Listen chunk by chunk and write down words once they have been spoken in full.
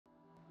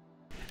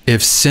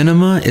If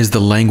cinema is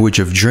the language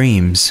of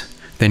dreams,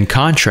 then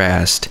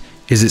contrast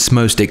is its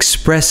most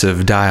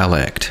expressive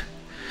dialect,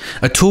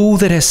 a tool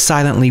that has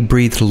silently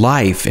breathed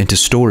life into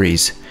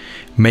stories,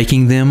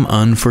 making them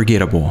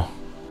unforgettable.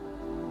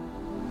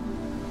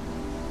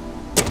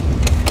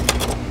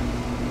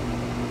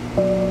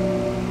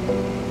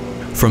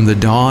 From the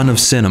dawn of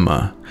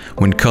cinema,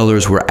 when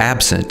colors were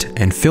absent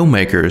and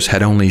filmmakers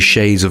had only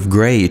shades of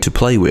gray to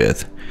play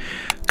with,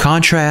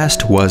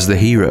 contrast was the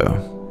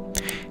hero.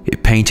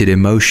 It painted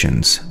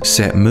emotions,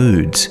 set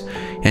moods,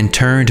 and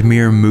turned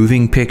mere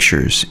moving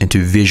pictures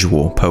into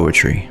visual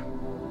poetry.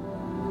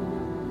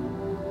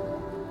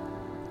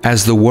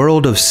 As the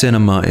world of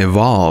cinema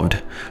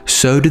evolved,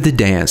 so did the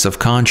dance of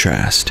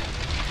contrast.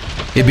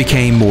 It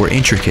became more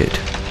intricate,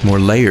 more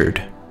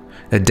layered,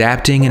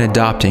 adapting and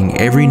adopting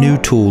every new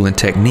tool and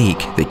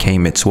technique that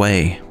came its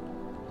way.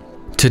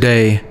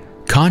 Today,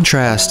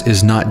 contrast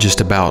is not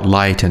just about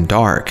light and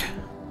dark.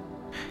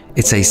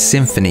 It's a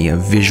symphony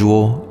of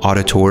visual,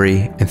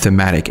 auditory, and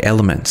thematic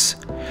elements,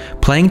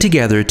 playing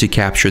together to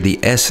capture the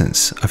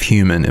essence of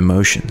human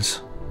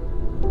emotions.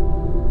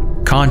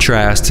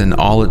 Contrast in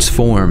all its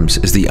forms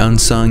is the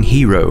unsung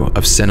hero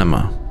of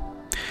cinema.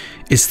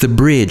 It's the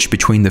bridge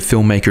between the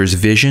filmmaker's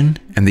vision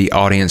and the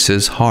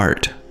audience's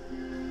heart.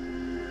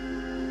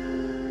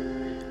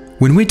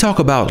 When we talk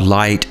about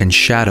light and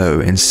shadow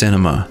in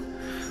cinema,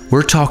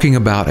 we're talking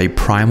about a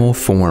primal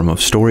form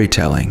of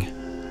storytelling.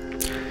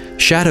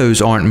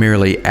 Shadows aren't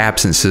merely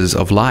absences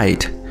of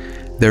light,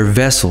 they're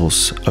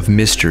vessels of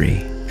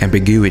mystery,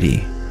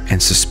 ambiguity,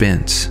 and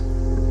suspense.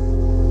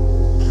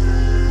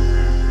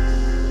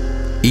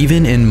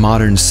 Even in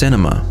modern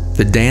cinema,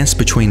 the dance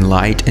between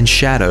light and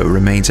shadow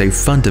remains a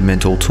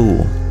fundamental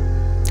tool.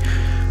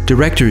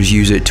 Directors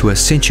use it to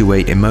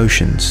accentuate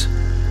emotions,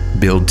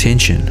 build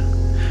tension,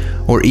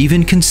 or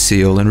even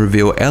conceal and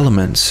reveal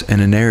elements in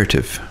a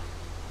narrative.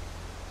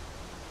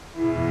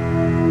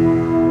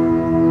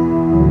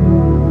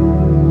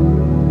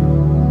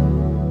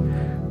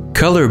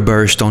 Color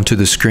burst onto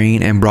the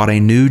screen and brought a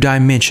new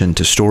dimension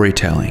to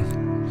storytelling.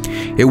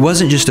 It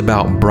wasn't just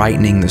about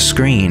brightening the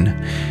screen,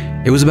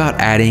 it was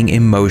about adding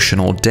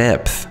emotional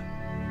depth.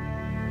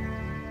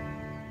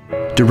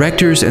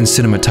 Directors and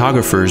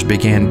cinematographers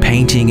began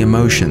painting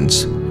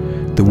emotions,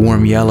 the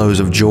warm yellows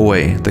of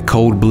joy, the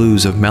cold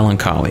blues of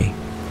melancholy.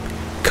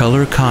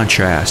 Color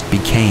contrast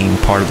became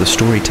part of the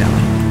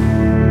storytelling.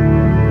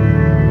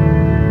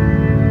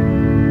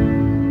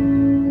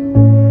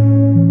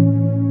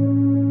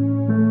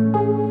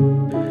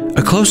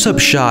 A close-up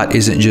shot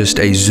isn't just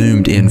a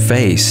zoomed-in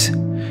face.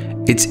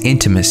 It's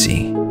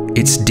intimacy,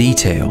 it's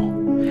detail,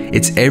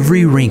 it's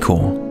every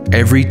wrinkle,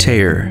 every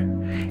tear,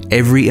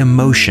 every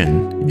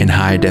emotion in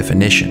high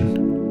definition.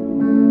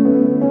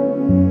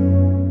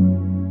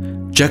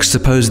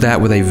 Juxtapose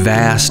that with a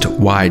vast,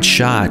 wide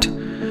shot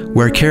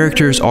where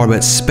characters are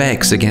but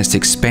specks against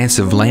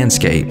expansive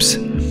landscapes.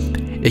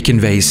 It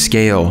conveys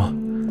scale,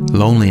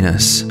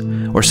 loneliness,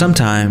 or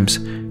sometimes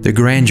the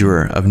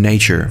grandeur of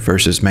nature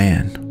versus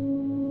man.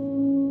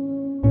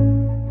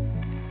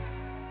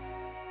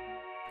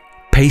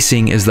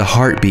 Pacing is the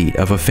heartbeat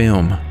of a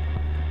film.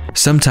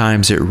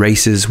 Sometimes it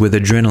races with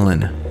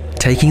adrenaline,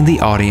 taking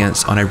the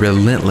audience on a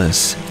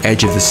relentless,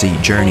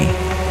 edge-of-the-seat journey.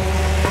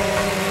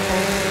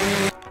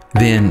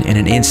 Then, in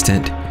an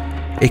instant,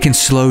 it can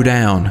slow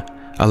down,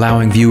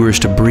 allowing viewers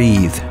to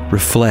breathe,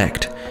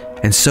 reflect,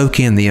 and soak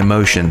in the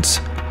emotions.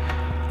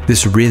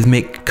 This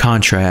rhythmic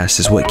contrast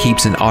is what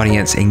keeps an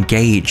audience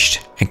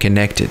engaged and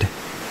connected.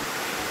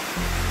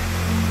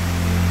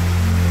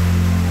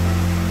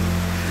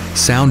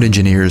 Sound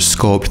engineers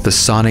sculpt the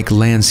sonic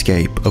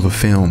landscape of a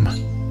film.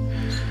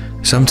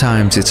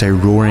 Sometimes it's a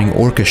roaring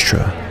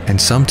orchestra, and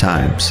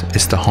sometimes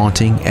it's the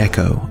haunting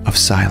echo of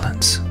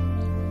silence.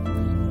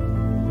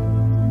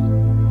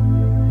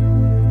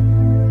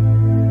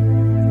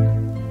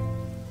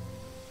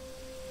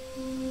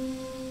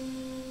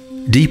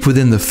 Deep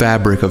within the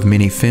fabric of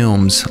many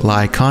films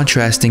lie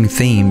contrasting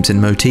themes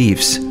and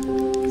motifs,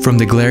 from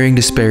the glaring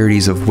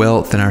disparities of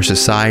wealth in our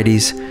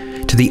societies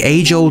to the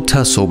age-old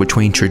tussle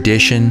between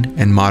tradition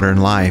and modern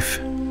life.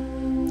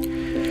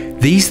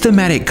 These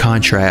thematic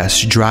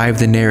contrasts drive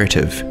the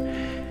narrative,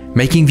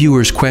 making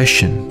viewers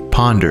question,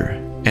 ponder,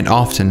 and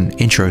often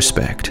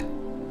introspect.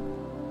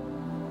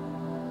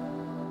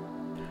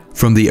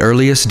 From the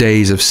earliest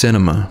days of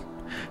cinema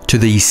to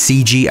the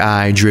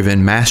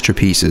CGI-driven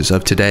masterpieces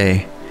of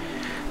today,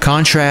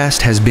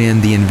 contrast has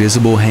been the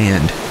invisible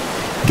hand,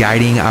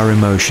 guiding our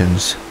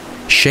emotions,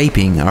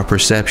 shaping our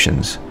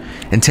perceptions,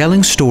 and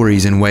telling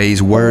stories in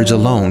ways words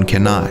alone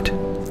cannot.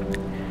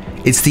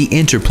 It's the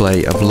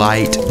interplay of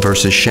light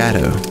versus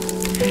shadow,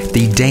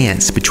 the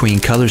dance between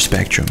color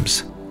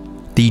spectrums,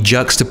 the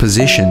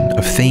juxtaposition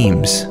of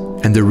themes,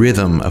 and the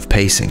rhythm of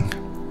pacing.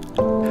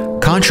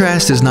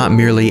 Contrast is not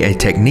merely a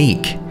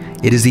technique,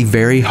 it is the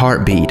very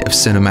heartbeat of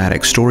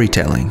cinematic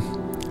storytelling.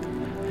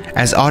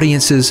 As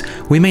audiences,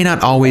 we may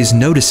not always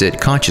notice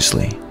it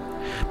consciously,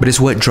 but it's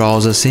what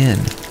draws us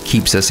in,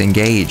 keeps us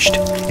engaged,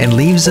 and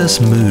leaves us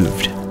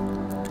moved.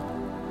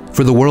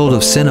 For the world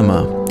of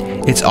cinema,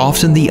 it's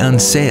often the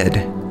unsaid,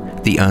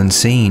 the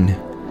unseen,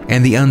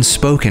 and the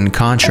unspoken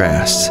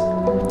contrasts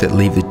that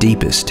leave the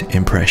deepest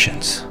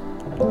impressions.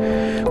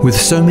 With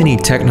so many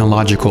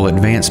technological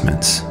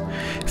advancements,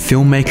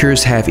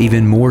 filmmakers have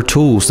even more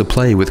tools to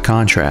play with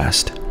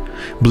contrast,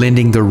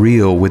 blending the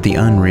real with the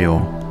unreal,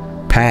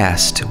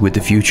 past with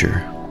the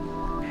future.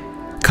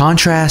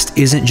 Contrast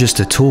isn't just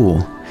a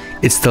tool,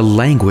 it's the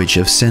language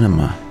of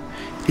cinema.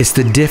 It's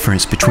the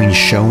difference between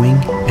showing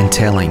and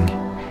telling,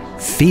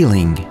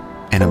 feeling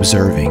and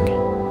observing.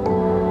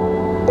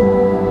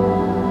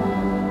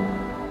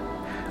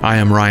 I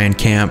am Ryan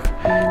Camp.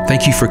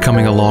 Thank you for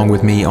coming along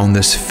with me on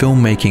this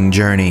filmmaking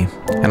journey,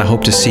 and I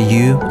hope to see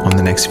you on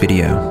the next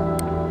video.